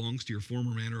 which belongs to your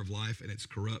former manner of life, and it's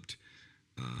corrupt,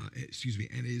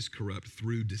 and is corrupt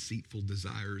through deceitful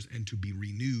desires, and to be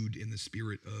renewed in the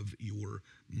spirit of your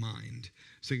mind.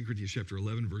 2 Corinthians chapter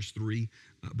 11, verse 3,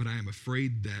 but I am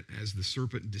afraid that as the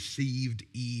serpent deceived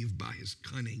Eve by his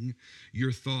cunning,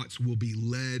 your thoughts will be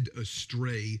led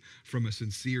astray from a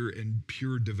sincere and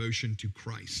pure devotion to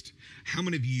Christ. How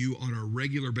many of you on a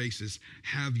regular basis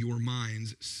have your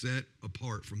minds set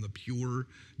apart from the pure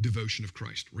devotion of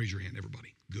Christ? Raise your hand,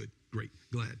 everybody. Good, great,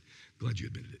 glad you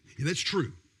admitted it. Yeah, that's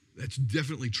true. That's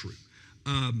definitely true.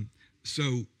 And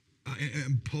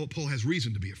Paul has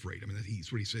reason to be afraid. I mean,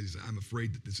 that's what he says. I'm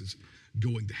afraid that this is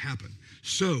going to happen.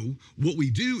 So what we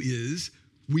do is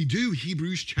we do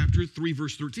Hebrews chapter 3,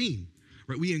 verse 13.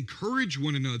 Right? We encourage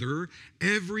one another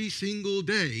every single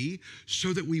day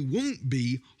so that we won't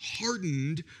be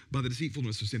hardened by the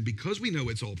deceitfulness of sin, because we know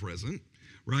it's all present,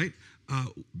 right?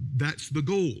 That's the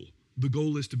goal. The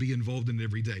goal is to be involved in it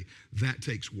every day. That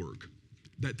takes work.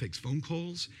 That takes phone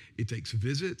calls. It takes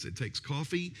visits. It takes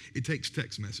coffee. It takes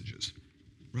text messages,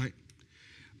 right?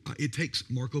 It takes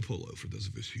Marco Polo for those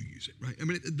of us who use it, right? I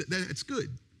mean, that's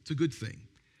good. It's a good thing.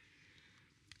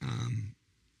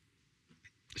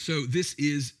 So this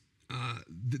is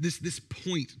this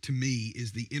point to me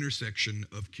is the intersection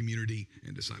of community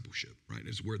and discipleship, right?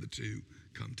 Is where the two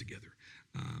come together.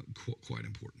 Quite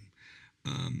important.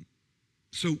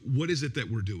 So what is it that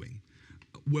we're doing?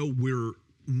 Well,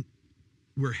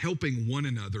 we're helping one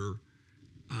another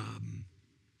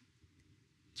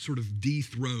sort of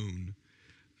dethrone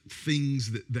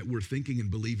things that we're thinking and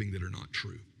believing that are not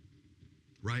true,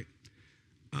 right?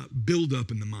 Build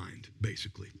up in the mind,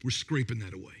 basically. We're scraping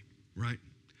that away, right?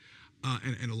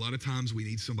 And a lot of times we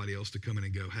need somebody else to come in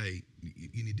and go, hey,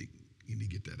 you need to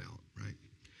get that out, right?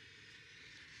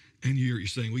 And you're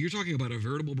saying, well, you're talking about a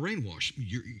veritable brainwash.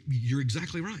 You're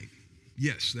exactly right.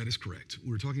 Yes, that is correct.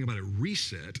 We're talking about a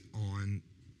reset on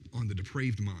the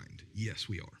depraved mind. Yes,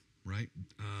 we are, right?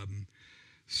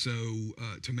 So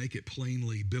to make it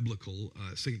plainly biblical,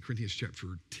 2 Corinthians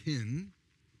chapter 10,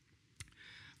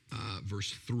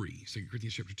 verse 3. 2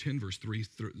 Corinthians chapter 10, verse 3.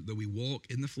 Though we walk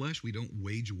in the flesh, we don't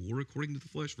wage war according to the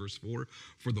flesh. Verse 4.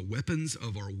 For the weapons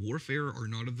of our warfare are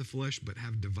not of the flesh, but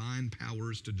have divine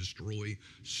powers to destroy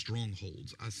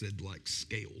strongholds. I said like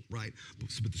scale, right?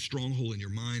 But the stronghold in your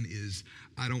mind is,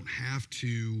 I don't have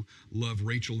to love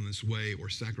Rachel in this way or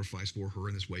sacrifice for her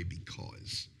in this way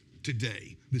because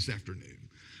today, this afternoon.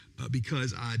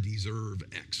 Because I deserve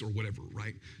X or whatever,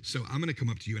 right? So I'm going to come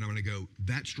up to you and I'm going to go,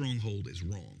 that stronghold is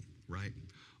wrong, right?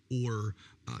 Or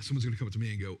someone's going to come up to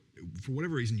me and go, for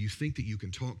whatever reason, you think that you can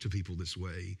talk to people this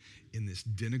way in this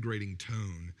denigrating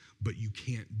tone, but you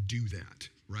can't do that,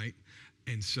 right?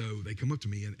 And so they come up to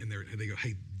me and they go,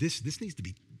 hey, this needs to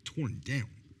be torn down,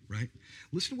 right?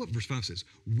 Listen to what verse 5 says.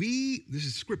 This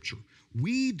is scripture,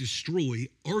 we destroy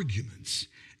arguments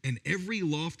and every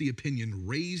lofty opinion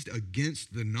raised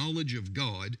against the knowledge of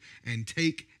God, and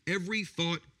take every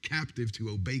thought captive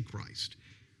to obey Christ.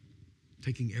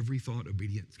 Taking every thought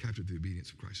captive to the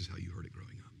obedience of Christ is how you heard it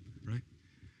growing up, right?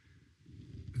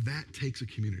 That takes a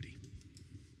community.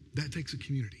 That takes a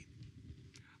community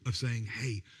of saying,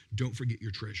 hey, don't forget your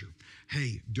treasure.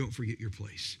 Hey, don't forget your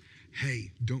place.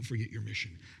 Hey, don't forget your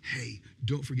mission. Hey,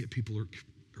 don't forget people are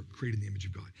created in the image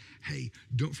of God. Hey,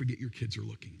 don't forget your kids are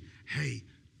looking. Hey,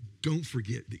 don't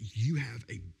forget that you have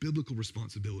a biblical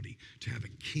responsibility to have a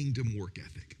kingdom work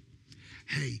ethic.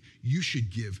 Hey, you should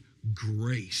give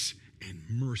grace and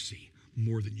mercy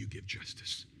more than you give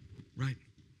justice, right?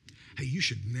 Hey, you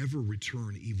should never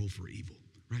return evil for evil,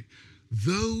 right?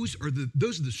 Those are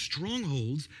the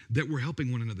strongholds that we're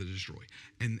helping one another destroy.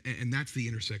 And that's the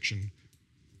intersection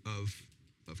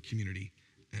of community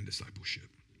and discipleship.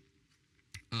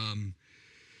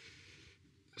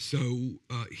 So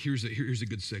here's a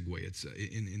good segue. It's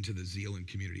into the zeal and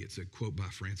community. It's a quote by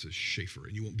Francis Schaeffer,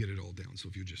 and you won't get it all down. So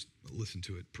if you just listen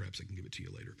to it, perhaps I can give it to you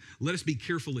later. Let us be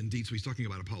careful indeed. So he's talking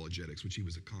about apologetics, which he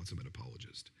was a consummate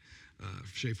apologist.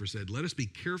 Schaeffer said, let us be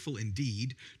careful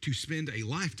indeed to spend a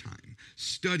lifetime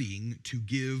studying to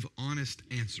give honest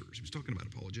answers. He was talking about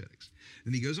apologetics.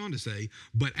 And he goes on to say,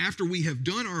 but after we have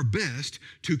done our best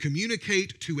to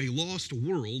communicate to a lost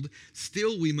world,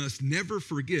 still we must never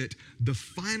forget the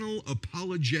final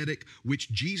apologetic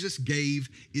which Jesus gave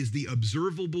is the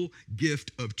observable gift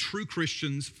of true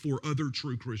Christians for other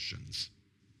true Christians.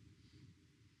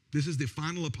 This is the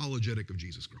final apologetic of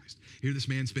Jesus Christ. Here this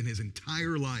man spent his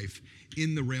entire life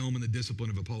in the realm and the discipline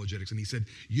of apologetics. And he said,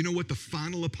 you know what the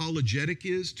final apologetic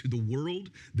is to the world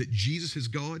that Jesus is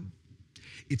God?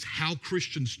 It's how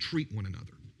Christians treat one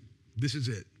another. This is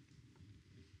it.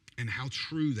 And how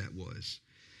true that was,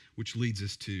 which leads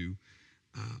us to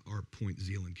our point,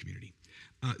 zeal in community.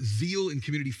 Zeal in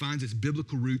community finds its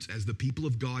biblical roots as the people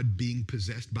of God being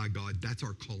possessed by God. That's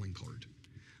our calling card.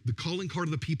 The calling card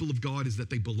of the people of God is that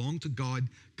they belong to God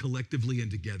collectively and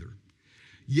together.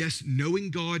 Yes, knowing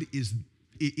God is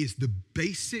the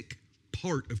basic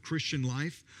part of Christian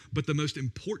life, but the most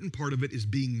important part of it is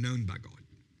being known by God,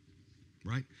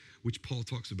 right? Which Paul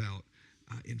talks about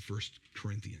in 1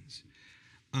 Corinthians.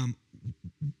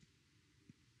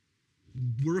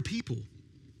 We're a people.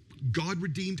 God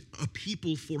redeemed a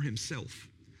people for himself.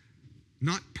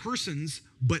 Not persons,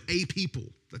 but a people.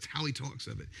 That's how he talks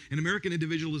of it. And American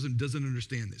individualism doesn't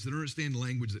understand this. They don't understand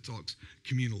language that talks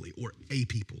communally or a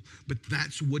people. But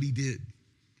that's what he did,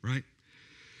 right?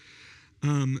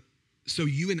 So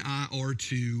you and I are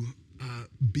to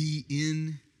be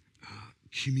in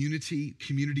community.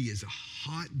 Community is a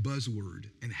hot buzzword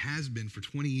and has been for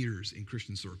 20 years in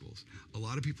Christian circles. A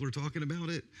lot of people are talking about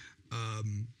it.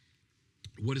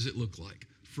 What does it look like?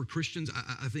 For Christians,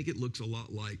 I think it looks a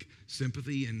lot like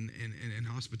sympathy and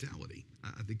hospitality.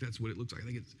 I think that's what it looks like. I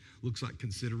think it looks like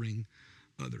considering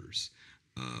others.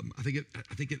 I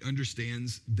think it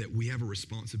understands that we have a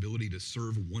responsibility to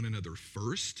serve one another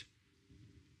first.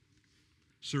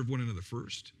 Serve one another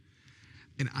first.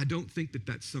 And I don't think that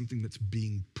that's something that's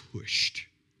being pushed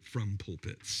from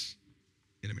pulpits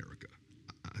in America.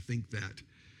 I think that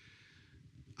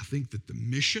the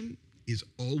mission is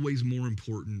always more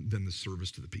important than the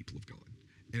service to the people of God.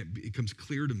 And it becomes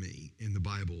clear to me in the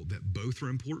Bible that both are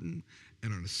important,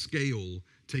 and on a scale,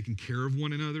 taking care of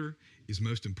one another is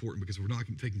most important, because if we're not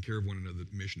taking care of one another,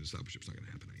 the mission discipleship is not going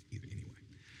to happen anyway.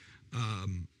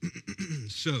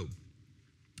 So,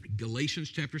 Galatians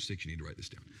chapter 6, you need to write this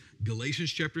down.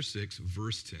 Galatians chapter 6,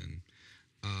 verse 10,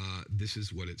 this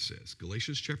is what it says.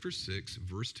 Galatians chapter 6,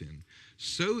 verse 10.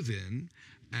 So then,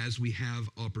 as we have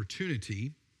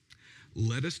opportunity,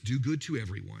 let us do good to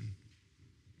everyone,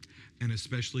 and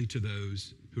especially to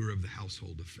those who are of the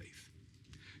household of faith.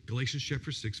 Galatians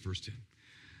chapter 6, verse 10.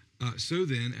 So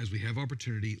then, as we have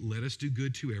opportunity, let us do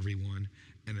good to everyone,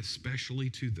 and especially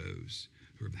to those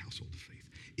who are of the household of faith.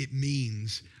 It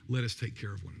means let us take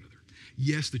care of one another.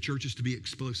 Yes, the church is to be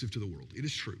explosive to the world. It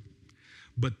is true.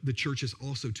 But the church is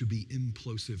also to be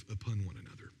implosive upon one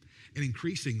another. And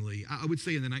increasingly, I would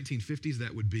say in the 1950s,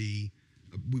 that would be,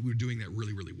 we were doing that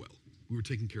really, really well. We were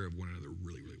taking care of one another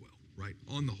really, really well, right?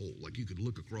 On the whole, like you could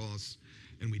look across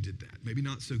and we did that. Maybe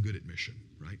not so good at mission,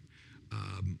 right?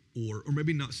 Or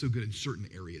maybe not so good in certain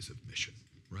areas of mission,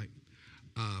 right?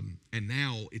 And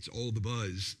now it's all the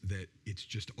buzz that it's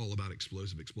just all about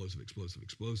explosive.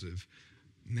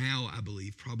 Now I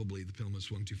believe probably the pendulum has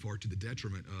swung too far to the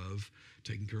detriment of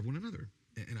taking care of one another.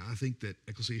 And I think that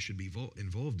Ecclesia should be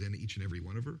involved in, each and every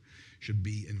one of her should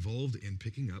be involved in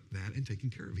picking up that and taking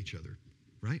care of each other,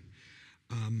 right?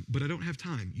 But I don't have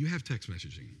time. You have text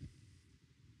messaging.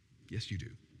 Yes, you do.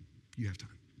 You have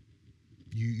time.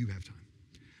 You have time.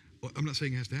 Well, I'm not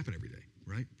saying it has to happen every day,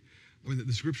 right? I mean,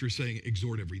 the scripture is saying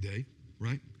exhort every day,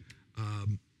 right?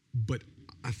 But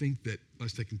I think that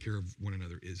us taking care of one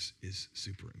another is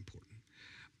super important.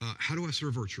 How do I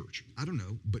serve our church? I don't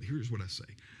know, but here's what I say.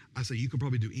 I say you can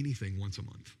probably do anything once a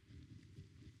month.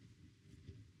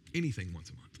 Anything once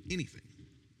a month. Anything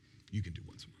you can do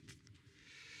once a month.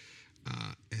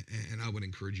 And I would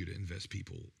encourage you to invest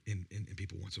people in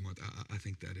people once a month. I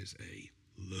think that is a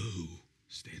low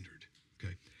standard,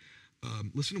 okay?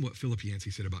 Listen to what Philip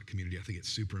Yancey said about community. I think it's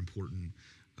super important.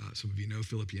 Some of you know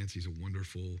Philip Yancey is a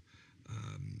wonderful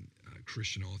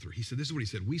Christian author. He said, this is what he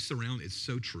said, it's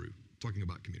so true, talking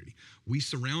about community. We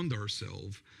surround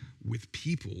ourselves with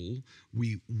people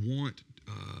we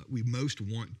most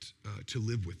want to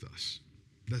live with us.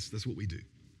 That's what we do.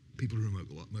 People who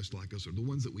are most like us are the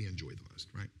ones that we enjoy the most,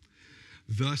 right?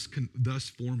 Thus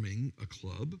forming a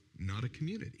club, not a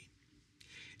community.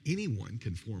 Anyone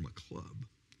can form a club.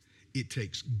 It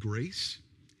takes grace,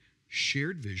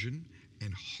 shared vision,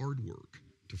 and hard work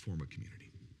to form a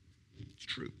community. It's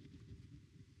true.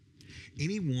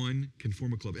 Anyone can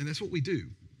form a club, and that's what we do,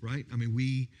 right? I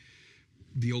mean,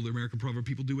 the old American proverb,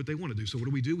 people do what they want to do. So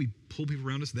what do? We pull people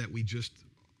around us that we just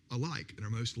alike and are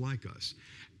most like us.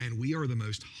 And we are the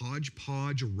most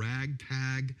hodgepodge,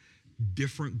 ragtag,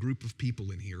 different group of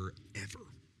people in here ever.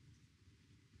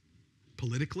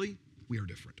 Politically, we are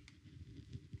different.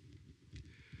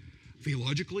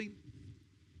 Theologically,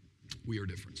 we are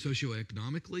different.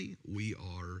 Socioeconomically, we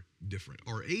are different.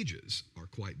 Our ages are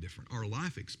quite different. Our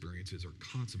life experiences are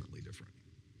consummately different.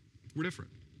 We're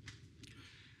different.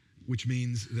 Which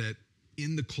means that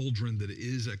in the cauldron that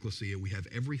is Ecclesia, we have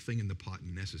everything in the pot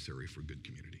necessary for good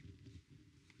community.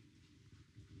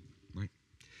 Right?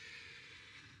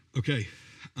 Okay.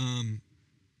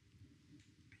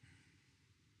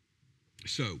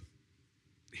 So,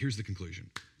 here's the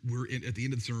conclusion. We're at the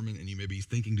end of the sermon, and you may be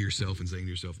thinking to yourself and saying to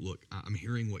yourself, look, I'm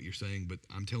hearing what you're saying, but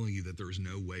I'm telling you that there's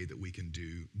no way that we can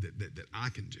do, that I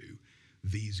can do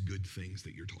these good things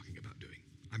that you're talking about doing.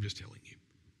 I'm just telling you.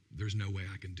 There's no way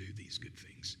I can do these good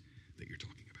things that you're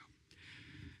talking about.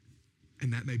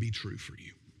 And that may be true for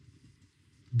you.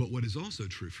 But what is also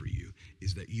true for you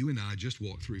is that you and I just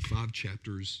walked through 5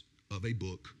 chapters of a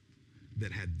book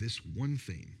that had this one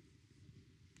theme.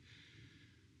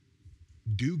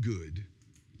 Do good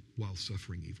while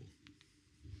suffering evil.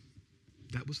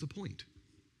 That was the point.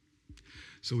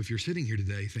 So if you're sitting here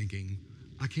today thinking,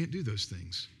 I can't do those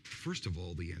things, first of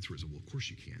all, the answer is, well, of course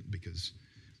you can't, because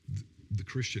the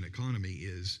Christian economy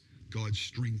is God's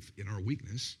strength in our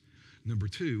weakness. Number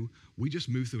 2, we just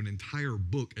moved through an entire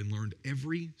book and learned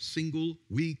every single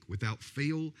week without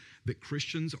fail that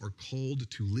Christians are called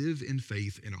to live in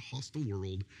faith in a hostile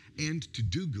world and to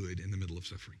do good in the middle of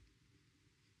suffering.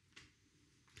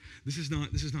 This is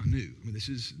not new. I mean,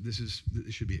 this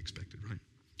should be expected, right?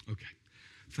 Okay.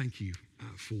 Thank you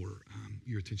for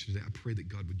your attention today. I pray that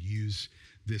God would use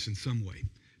this in some way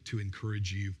to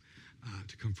encourage you,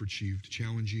 to comfort you, to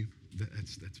challenge you.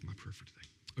 That's my prayer for today.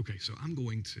 Okay, so I'm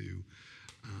going to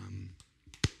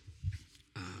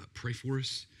pray for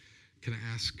us. Can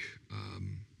I ask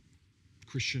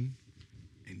Christian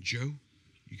and Joe,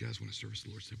 you guys want to service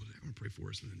the Lord's table today? I'm going to pray for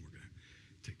us, and then we're going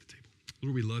to take the table.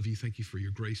 Lord, we love you. Thank you for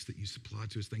your grace that you supply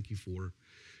to us. Thank you for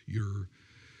your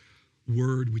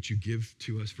word, which you give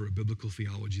to us, for a biblical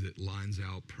theology that lines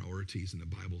out priorities in the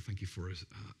Bible. Thank you for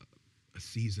a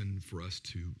season for us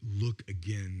to look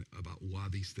again about why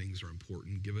these things are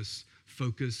important. Give us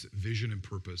focus, vision, and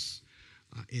purpose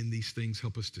in these things.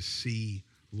 Help us to see,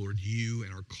 Lord, you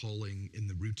and our calling in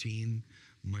the routine,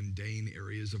 mundane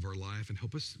areas of our life, and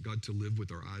help us, God, to live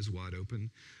with our eyes wide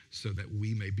open so that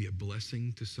we may be a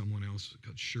blessing to someone else.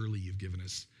 God, surely you've given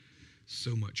us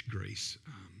so much grace,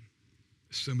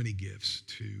 so many gifts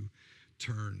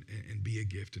turn and be a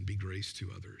gift and be grace to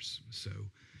others. So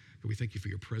we thank you for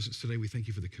your presence today. We thank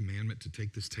you for the commandment to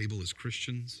take this table as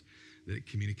Christians, that it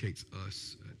communicates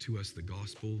to us the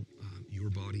gospel, your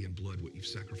body and blood, what you've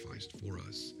sacrificed for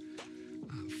us,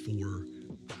 for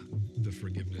the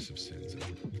forgiveness of sins. And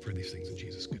we pray these things in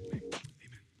Jesus' good name.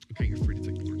 Amen. Okay, you're free to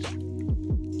take the Lord's table.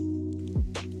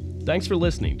 Thanks for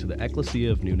listening to the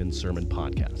Ecclesia of Newnan Sermon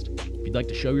Podcast. If you'd like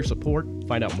to show your support,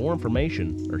 find out more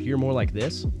information, or hear more like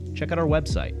this, check out our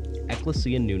website,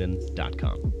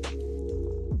 ecclesianewnan.com.